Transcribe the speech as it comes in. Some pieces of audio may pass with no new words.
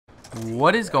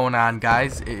What is going on,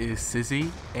 guys? It is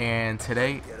Sizzy, and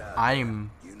today I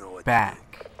am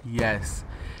back. Yes,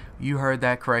 you heard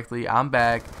that correctly. I'm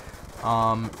back,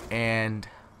 and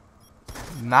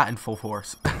not in full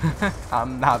force.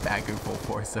 I'm not back in full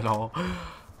force at all.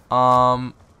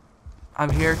 I'm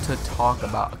here to talk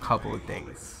about a couple of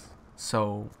things.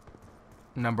 So,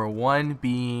 number one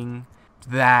being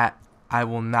that I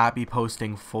will not be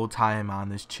posting full-time on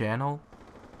this channel.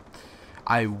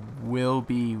 I will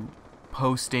be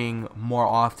posting more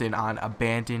often on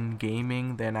Abandoned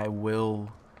Gaming than I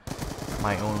will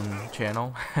my own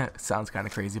channel. Sounds kind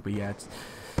of crazy, but yeah,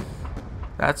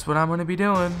 that's what I'm going to be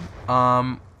doing.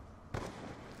 I'm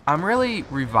really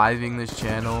reviving this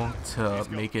channel to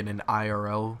make it an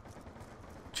IRL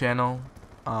channel.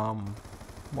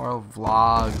 More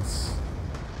vlogs,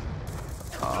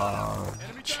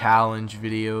 challenge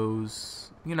videos,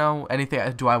 you know,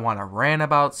 anything. Do I want to rant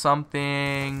about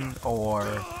something or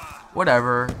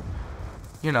whatever,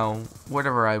 you know,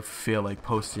 whatever I feel like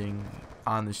posting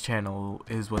on this channel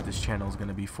is what this channel is going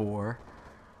to be for.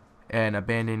 And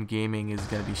Abandoned Gaming is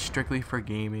going to be strictly for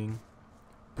gaming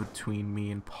between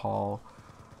me and Paul.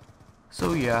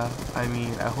 So yeah, I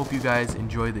mean, I hope you guys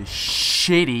enjoy this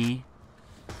shitty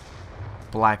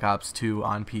Black Ops 2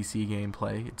 on PC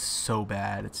gameplay. It's so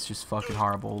bad. It's just fucking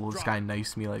horrible. This guy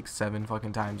knifes me like 7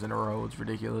 fucking times in a row. It's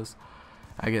ridiculous.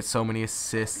 I get so many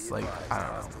assists, like, I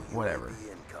don't know, whatever.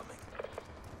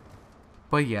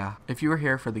 But yeah, if you were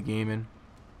here for the gaming,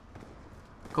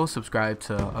 go subscribe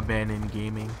to Abandoned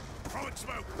Gaming.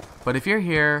 But if you're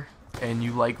here and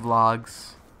you like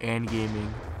vlogs and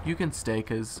gaming, you can stay,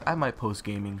 because I might post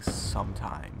gaming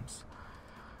sometimes.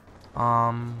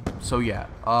 So yeah,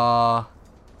 I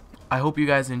hope you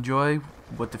guys enjoy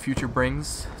what the future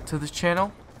brings to this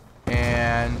channel,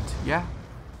 and yeah,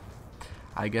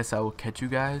 I guess I will catch you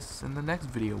guys in the next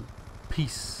video.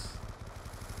 Peace.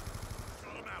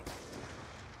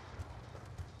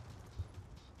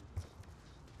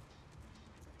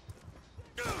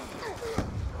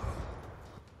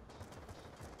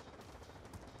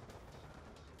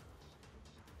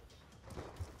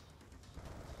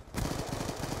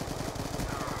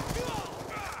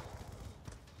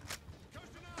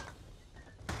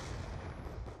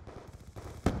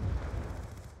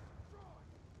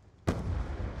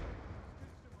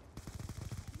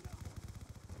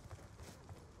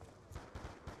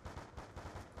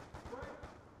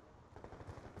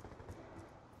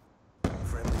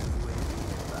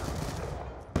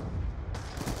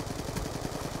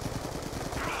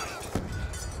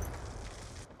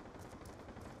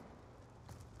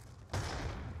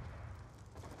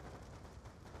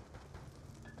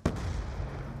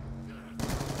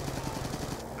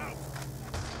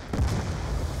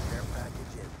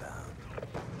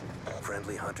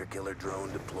 Friendly hunter-killer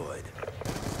drone deployed.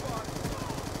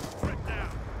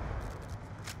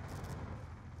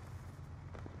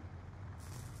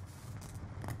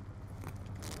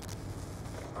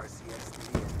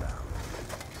 RCXD inbound.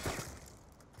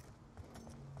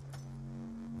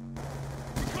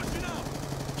 Concussion out!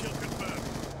 Kill confirmed.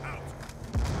 Out.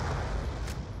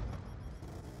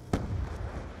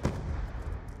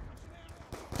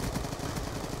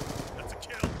 That's a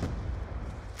kill.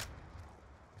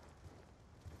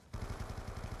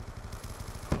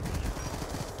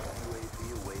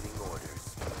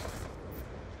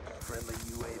 Friendly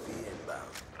UAV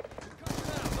inbound.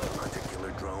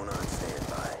 Hunter-killer drone on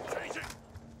standby.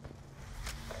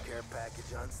 Care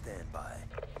package on standby.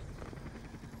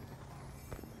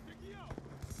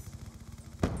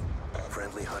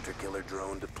 Friendly hunter-killer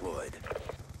drone deployed.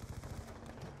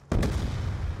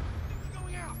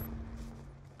 Going out.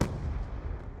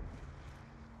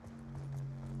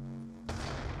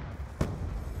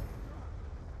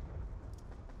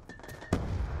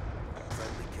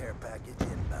 Friendly care package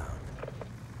inbound.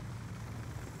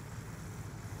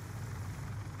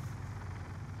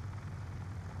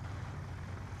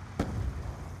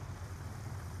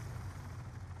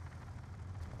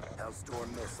 Hellstorm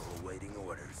missile awaiting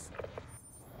orders.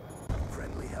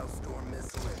 Friendly Hellstorm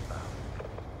missile inbound.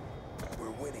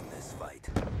 We're winning this fight.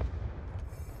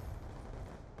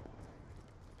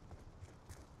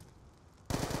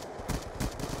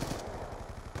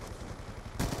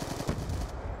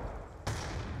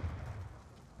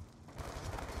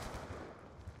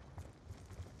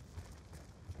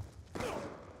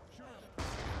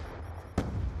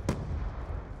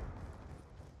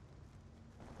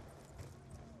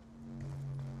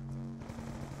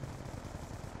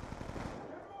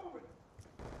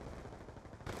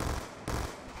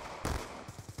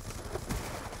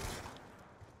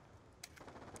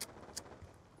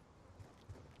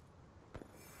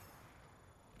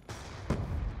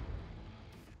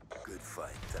 Good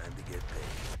fight. Time to get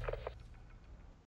paid.